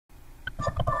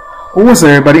What's up,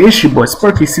 everybody? It's your boy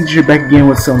Sparky. CJ back again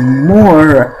with some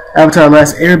more Avatar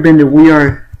Last Airbender. We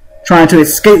are trying to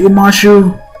escape with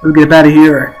Mashu. Let's get out of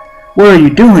here. What are you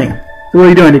doing? What are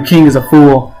you doing? The king is a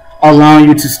fool. Allowing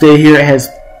you to stay here has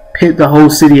put the whole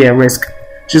city at risk.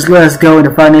 Just let us go and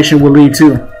the Fire Nation will lead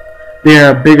too.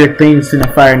 There are bigger things than the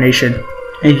Fire Nation.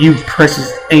 And you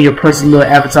precious your little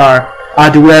avatar.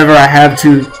 I'll do whatever I have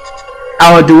to.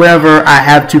 I will do whatever I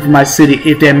have to for my city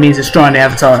if that means destroying the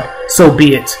avatar. So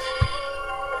be it.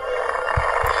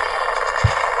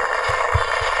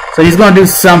 So he's gonna do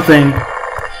something.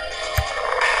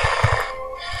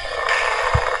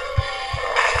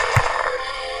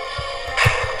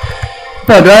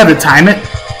 Oh, do I have to time it?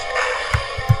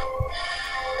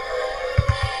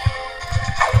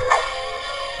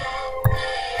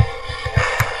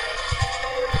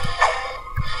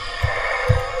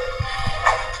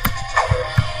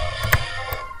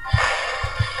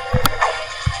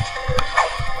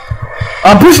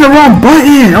 I'm pushing the wrong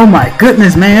button! Oh my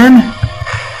goodness, man!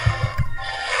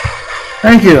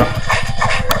 Thank you.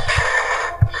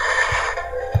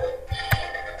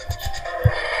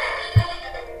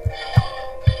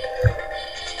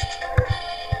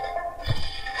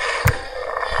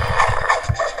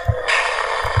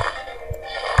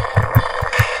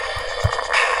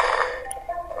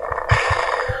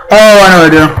 Oh, I know what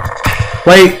to do.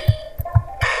 Wait.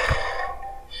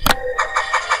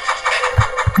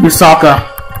 Yusaka.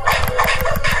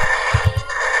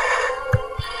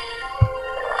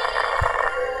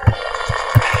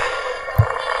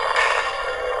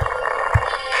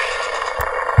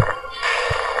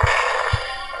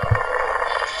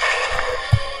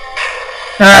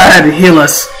 I had to heal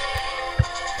us.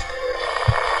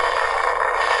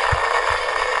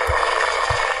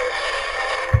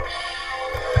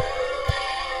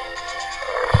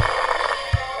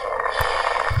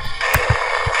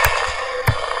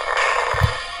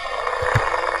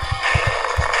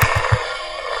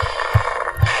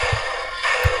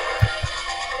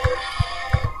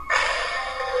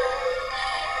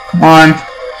 Come on.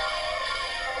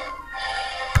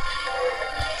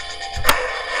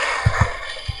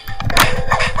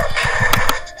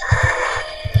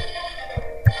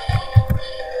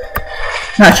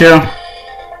 Not you.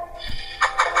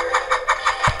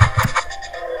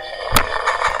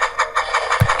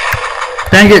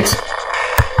 Dang it.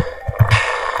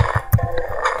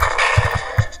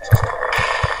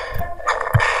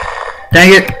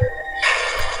 Dang it.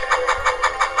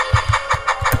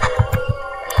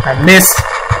 I missed.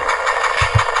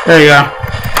 There you go.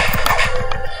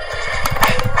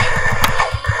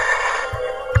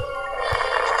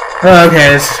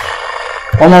 Okay, it's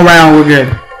one more round, we're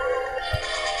good.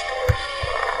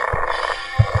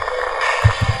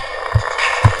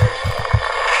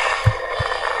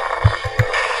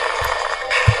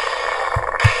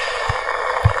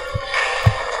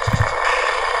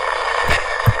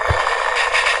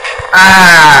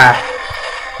 Ah!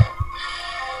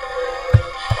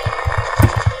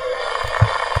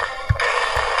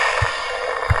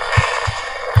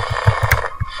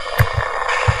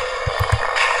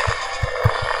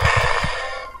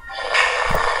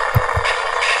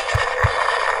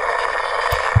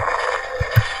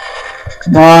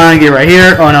 Come on, get right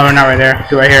here. Oh no, we're not right there.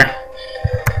 Get right here.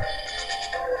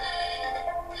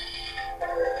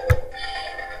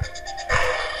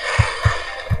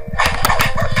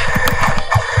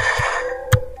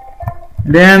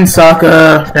 Then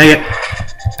Sokka, dang it.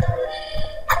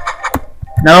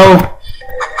 No.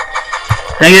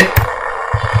 Dang it.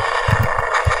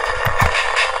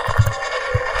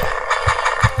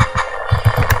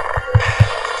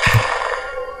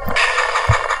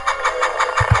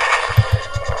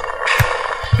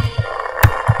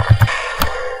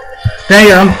 Dang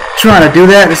it, I'm trying to do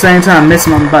that at the same time,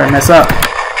 missing, I'm about to mess up.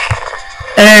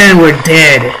 And we're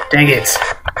dead. Dang it.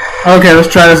 Okay,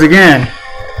 let's try this again.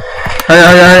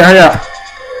 Hurry up.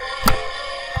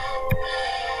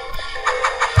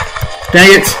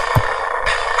 Dang it.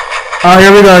 Oh,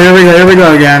 here we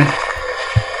go again.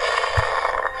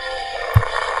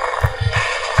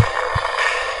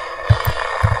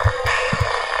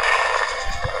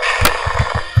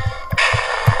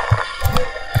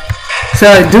 So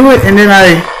I do it and then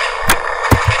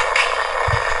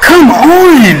come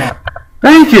on!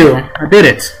 Thank you. I did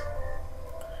it.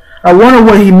 I wonder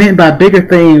what he meant by bigger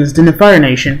things than the Fire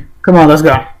Nation. Come on, let's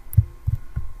go.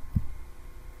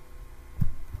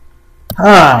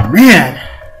 Oh, man.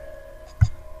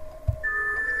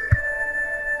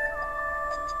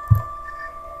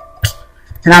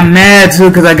 And I'm mad, too,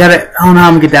 because I don't know how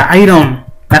I'm going to get that item.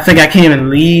 I think I can't even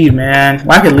leave, man.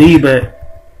 Well, I could leave, but...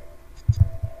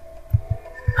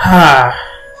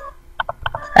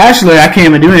 Actually, I can't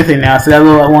even do anything now. So that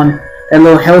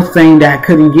little health thing that I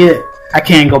couldn't get, I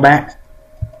can't go back.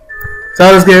 So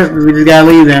let's get. We just gotta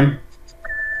leave them.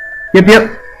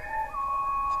 Yep.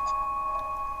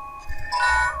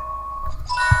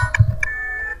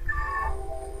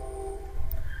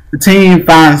 The team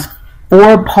finds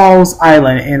Four Paws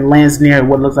Island and lands near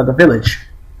what looks like a village.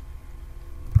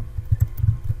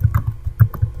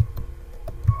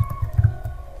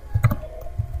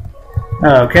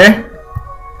 Okay.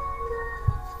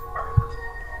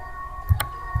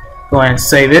 Go ahead and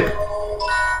save it.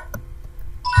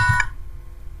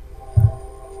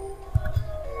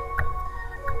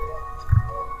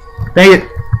 Dang it.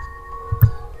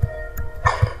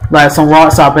 Like some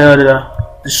rocks I'll be able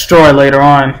to destroy later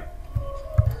on.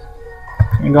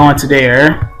 And go into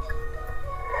there.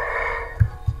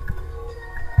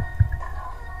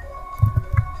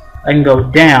 I can go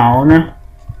down.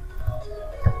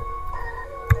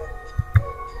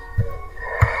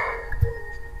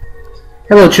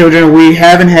 Hello children, we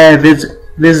haven't had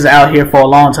visitors out here for a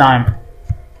long time.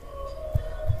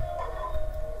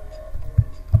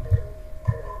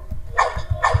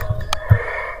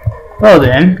 Well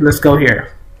then, let's go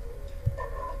here.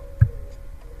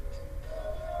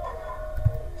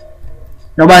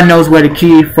 Nobody knows where the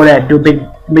key for that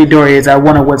big door is. I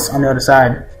wonder what's on the other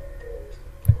side.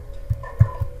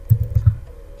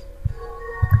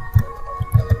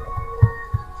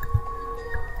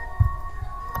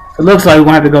 It looks like we're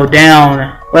gonna have to go down.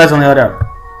 Well, that's only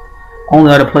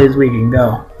other place we can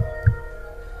go.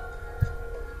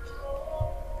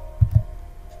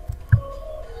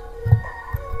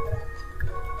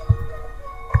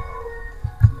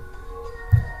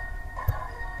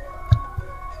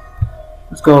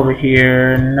 Let's go over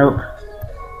here. Nope.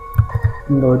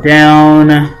 Go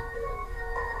down.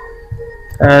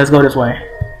 Let's go this way.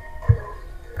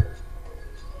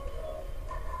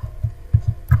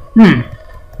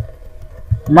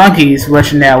 Monkeys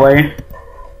rushing that way.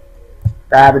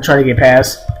 I have to try to get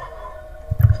past.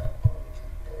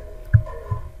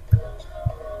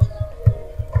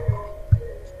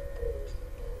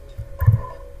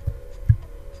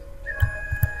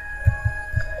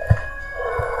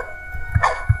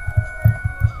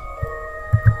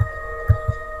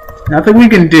 Nothing we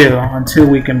can do until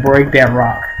we can break that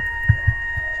rock.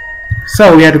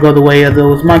 So we have to go the way of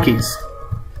those monkeys.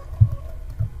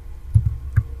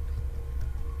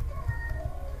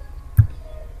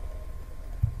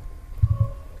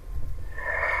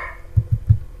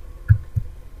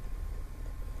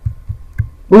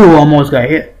 Ooh, almost got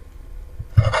hit.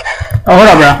 Oh, hold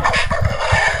up, bro.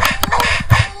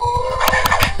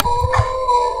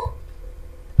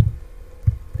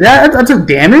 That took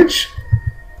damage?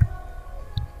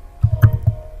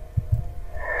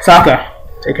 Sokka,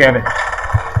 take care of it.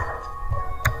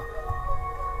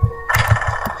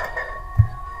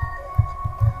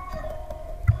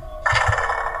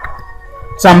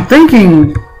 So I'm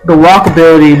thinking the rock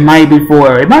ability might be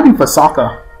for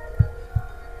Sokka.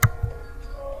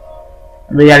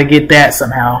 We gotta get that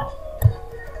somehow.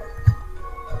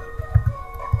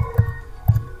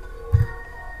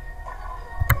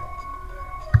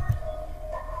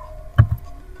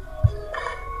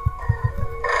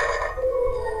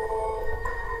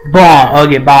 Bomb. I'll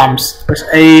get bombs. Press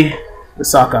A, the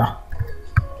Sokka.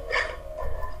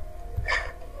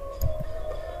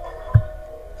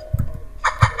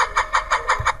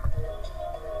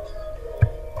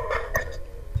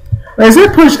 Wait, is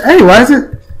it push A? Why is it?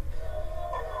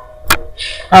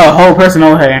 Oh, hold pressing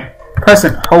hold A.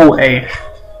 Pressing hold A.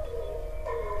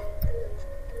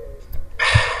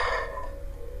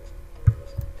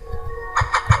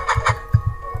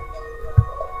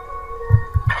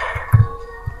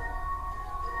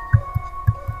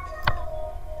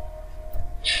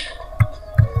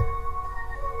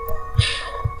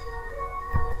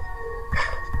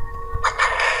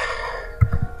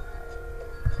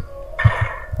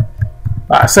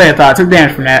 I thought I took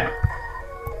damage from that.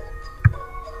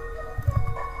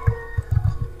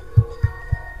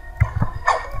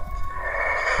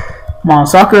 Come on,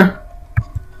 Sokka.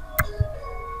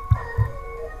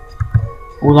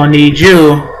 We're gonna need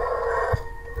you.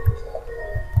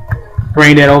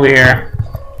 Bring that over here.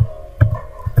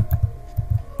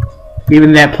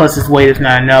 Even that plus his weight is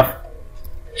not enough.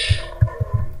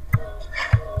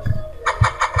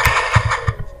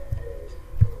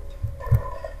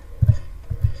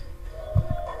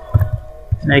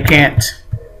 And they can't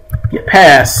get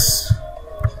past.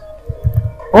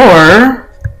 Or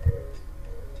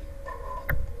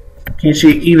can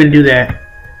she even do that?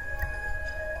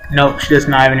 Nope, she's just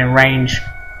not even in range.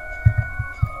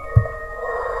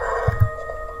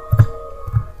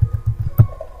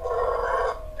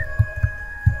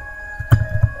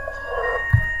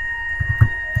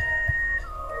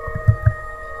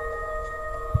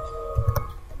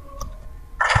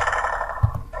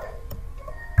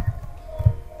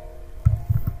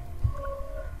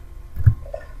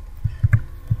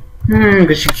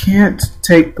 Because you can't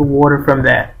take the water from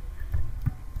that.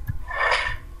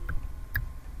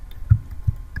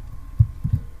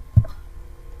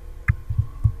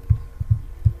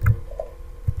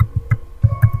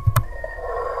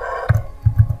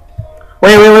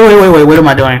 Wait, what am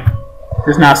I doing?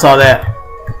 Just now saw that.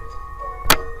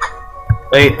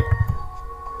 Wait.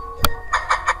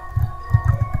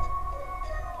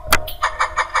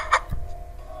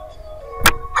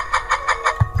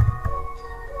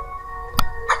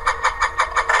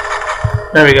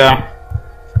 There we go.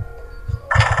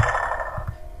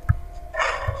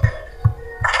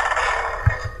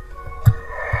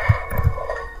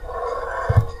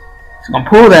 So I'm gonna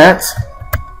pull that.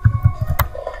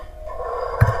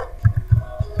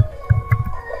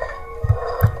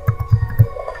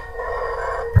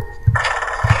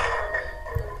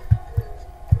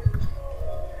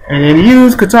 And then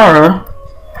use Katara.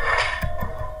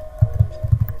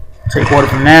 Take water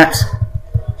from that.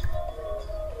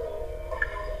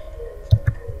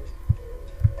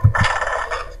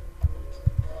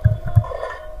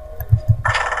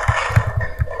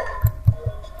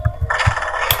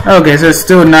 Okay, so it's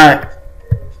still not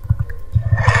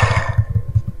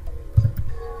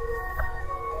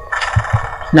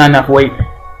enough weight.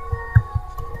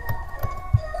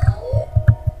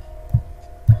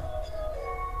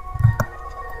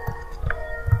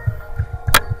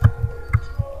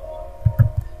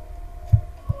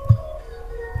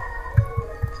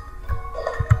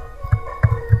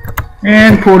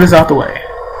 And pull this out the way.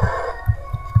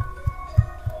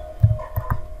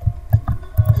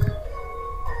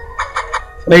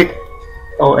 Wait.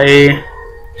 Oh, A.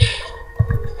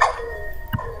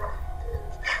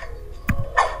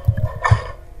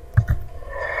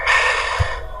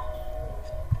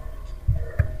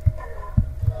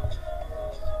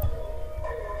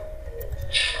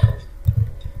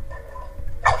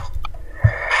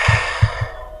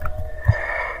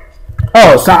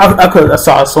 Oh, so I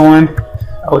saw someone.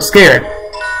 I was scared.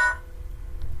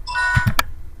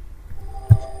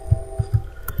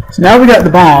 So now we got the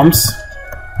bombs.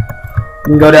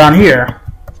 We can go down here.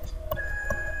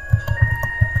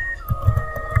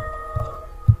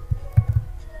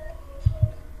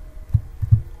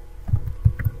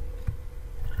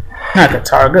 Not the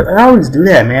target. I always do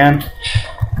that, man.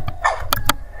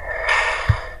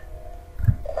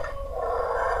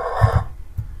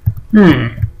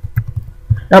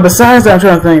 Now besides that, I'm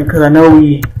trying to think, because I know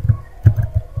we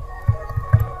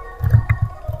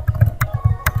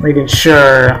making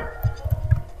sure.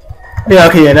 Yeah,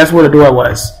 okay, yeah, that's where the door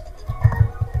was.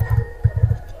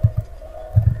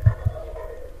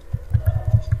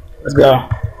 Let's go.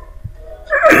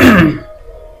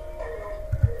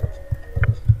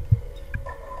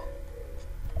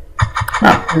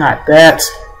 No, not that.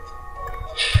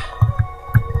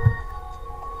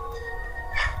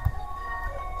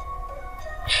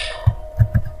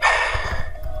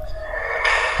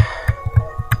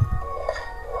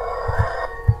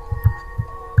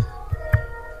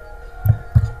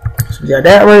 So we got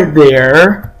that right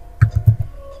there.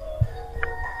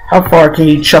 How far can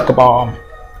you chuck a bomb?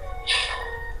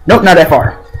 Nope, not that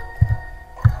far.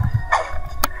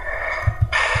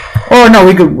 Oh no,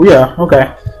 we could, yeah,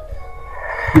 okay.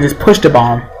 You just push the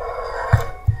bomb.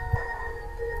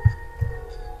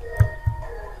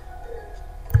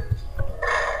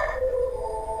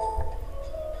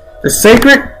 The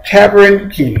Sacred Cavern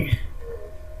Key.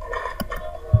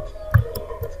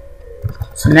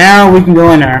 So now we can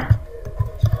go in there.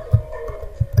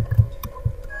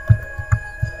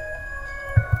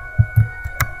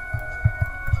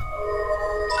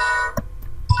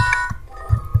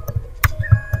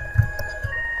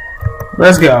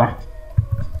 Let's go.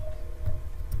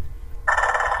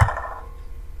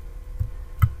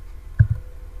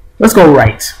 Let's go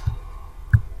right.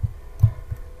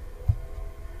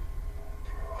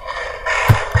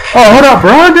 Oh, hold up,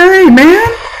 bro. Dang, man.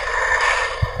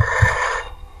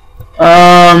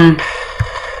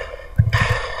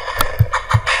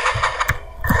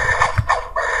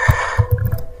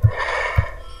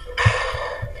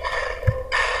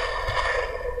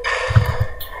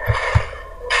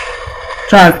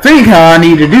 Trying to think how I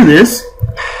need to do this.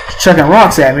 Chucking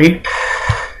rocks at me.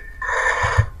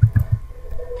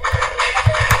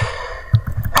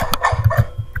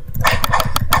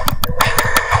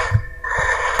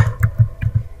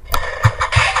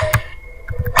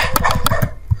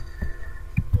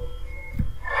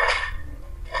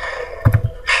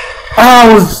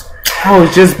 I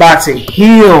was just about to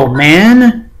heal,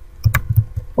 man.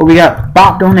 Well, we got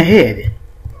bopped on the head.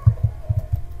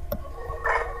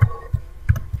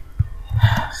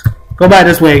 Go back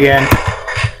this way again.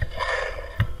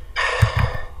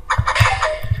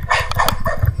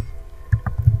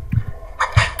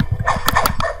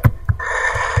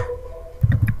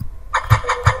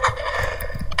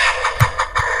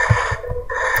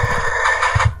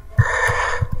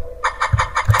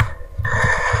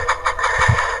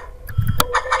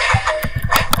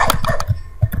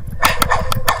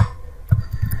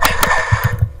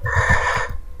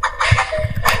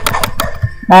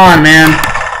 Come on, man.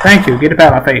 Thank you. Get it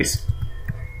out of my face.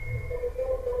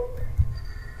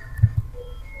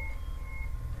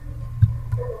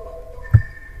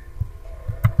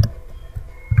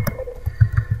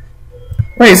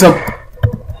 Wait, so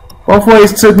both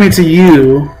ways took me to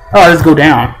you. Oh, let's go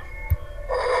down.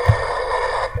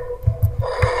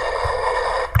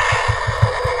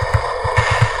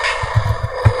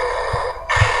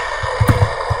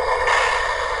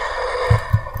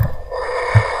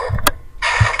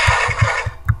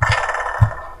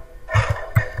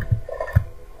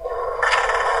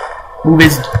 Move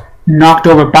his knocked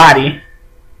over body.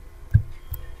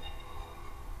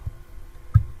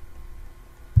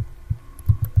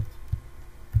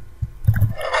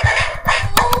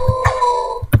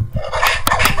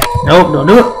 Nope, don't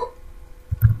do it.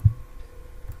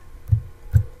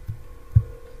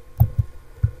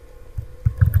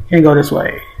 Can't go this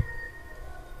way.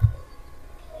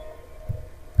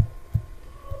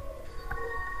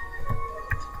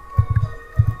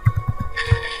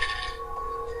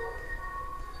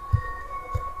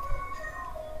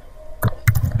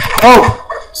 Oh!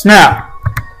 Snap!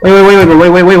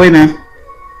 Wait, man.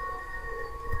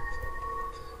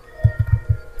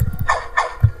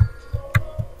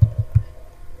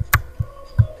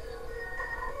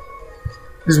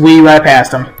 Just weave right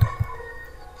past him.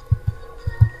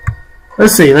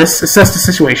 Let's see, let's assess the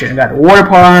situation. Got a water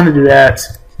pond to do that.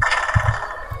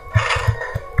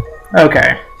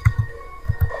 Okay.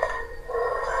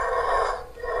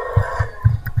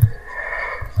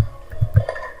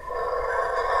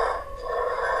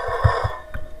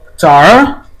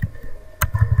 Tara?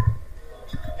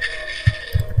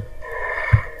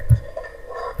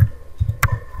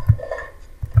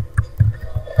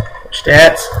 Push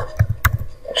that.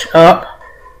 Push up.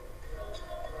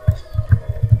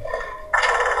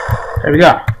 There we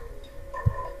go.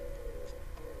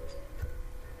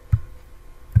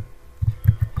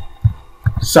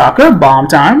 Soccer, bomb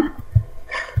time.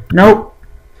 Nope.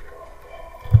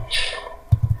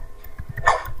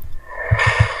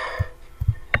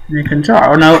 Control.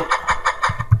 Oh, no.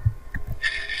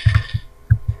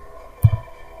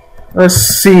 Let's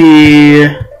see.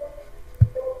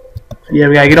 Yeah,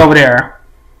 we gotta get over there.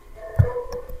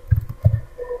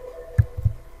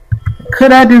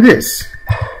 Could I do this?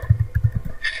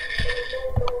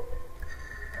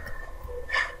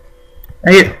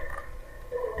 Hey,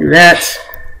 do that.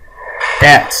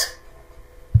 That.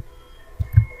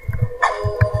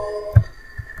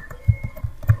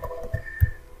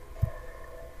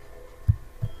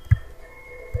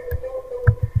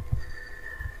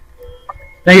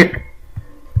 Dang it.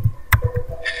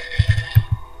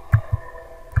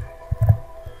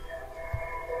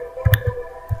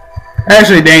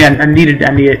 Actually, dang, I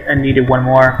needed one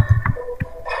more.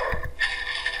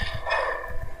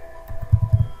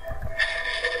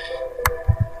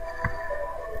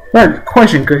 But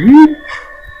question, could he?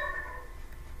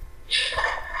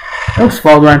 Those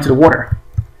fall down into the water.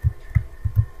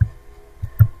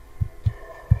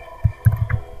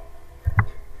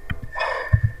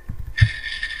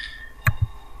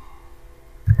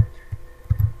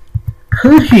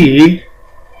 Could he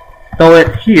throw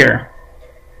it here?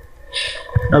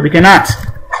 No, we cannot.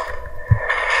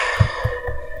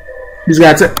 He's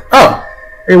got to. Oh,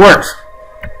 it works.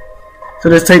 So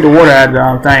let's take the water out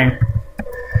of the thing.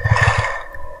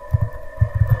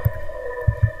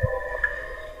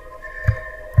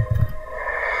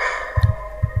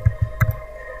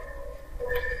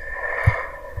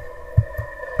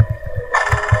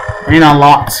 Ain't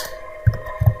unlocked.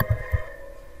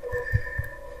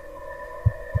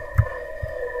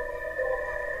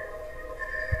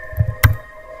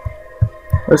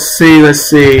 Let's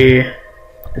see.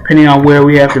 Depending on where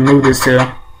we have to move this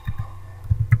to.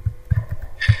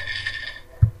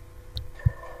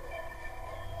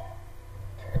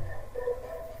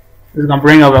 This is gonna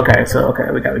bring up. Okay, so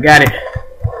okay, we got it.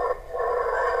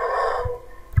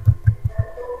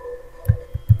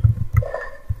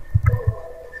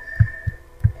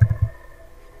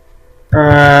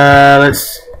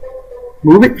 Let's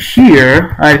move it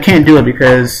here. I can't do it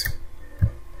because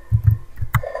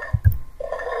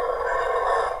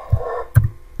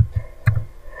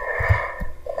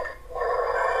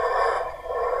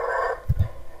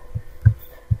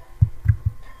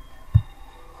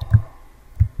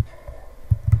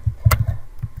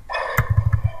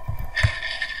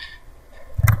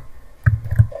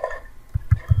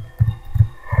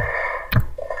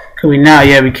could we now?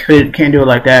 Yeah, we can't do it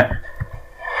like that.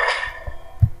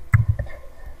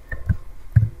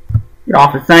 Get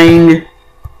off the thing.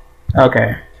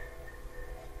 Okay.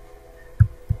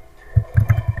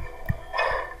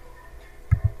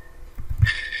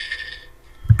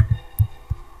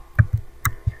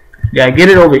 Yeah, get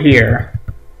it over here.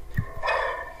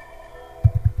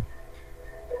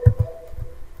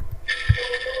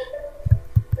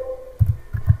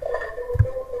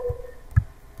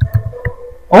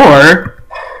 Or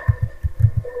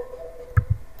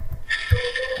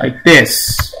like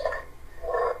this.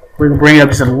 We're gonna bring it up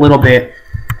just a little bit,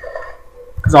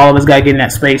 because all of us gotta get in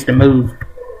that space to move.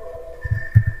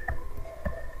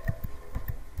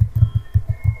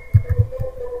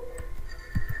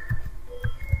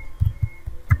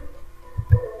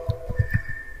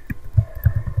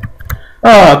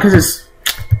 Oh, because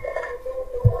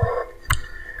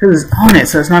it's on it,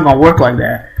 so it's not gonna work like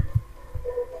that.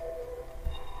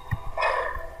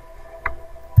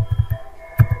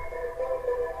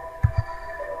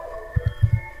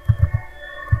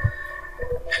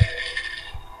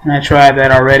 I tried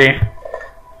that already.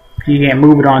 You can't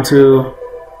move it onto.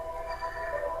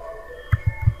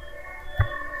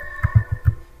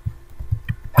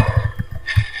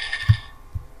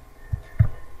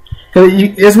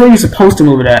 It's where you're supposed to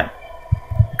move it at,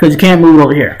 because you can't move it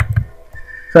over here.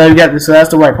 So you got this. So that's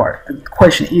the right part. The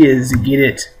question is to get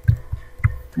it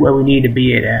where we need to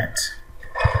be it at.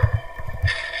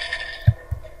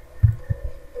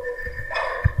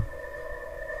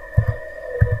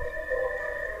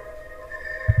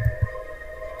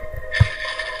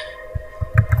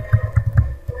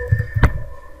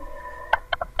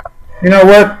 You know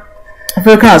what? I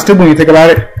feel kind of stupid when you think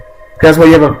about it. That's why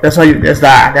you have a. That's why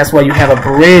you have a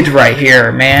bridge right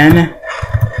here, man.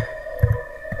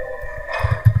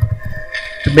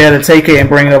 To be able to take it and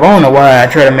bring it up. I don't know why I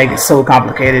try to make it so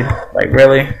complicated. Like,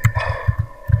 really?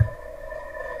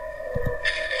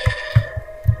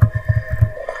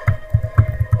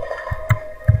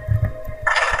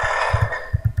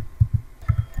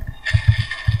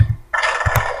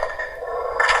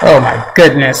 Oh my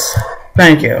goodness!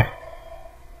 Thank you.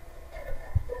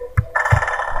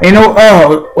 You know,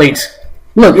 oh, wait.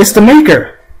 Look, it's the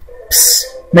Maker. Psst,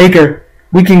 Maker,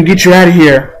 we can get you out of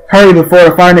here. Hurry before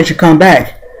the Fire Nation come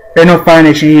back. There's no Fire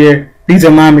Nation here. These are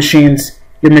my machines.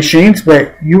 Your machines,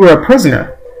 but you were a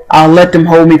prisoner. I'll let them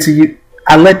hold me to you.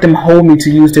 I let them hold me to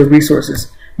use their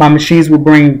resources. My machines will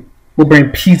bring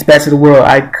peace back to the world.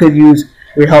 I could use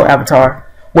your help, Avatar.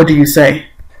 What do you say?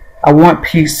 I want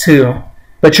peace too.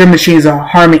 But your machines are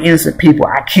harming innocent people.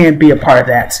 I can't be a part of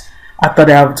that. I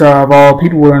thought Avatar of all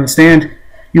people would understand.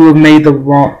 You made the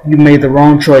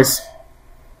wrong choice.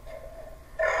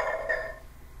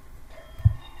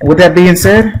 And with that being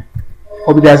said,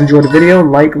 hope you guys enjoyed the video.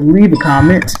 Like, leave a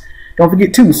comment. Don't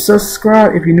forget to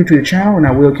subscribe if you're new to the channel, and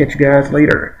I will catch you guys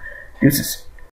later. Deuces.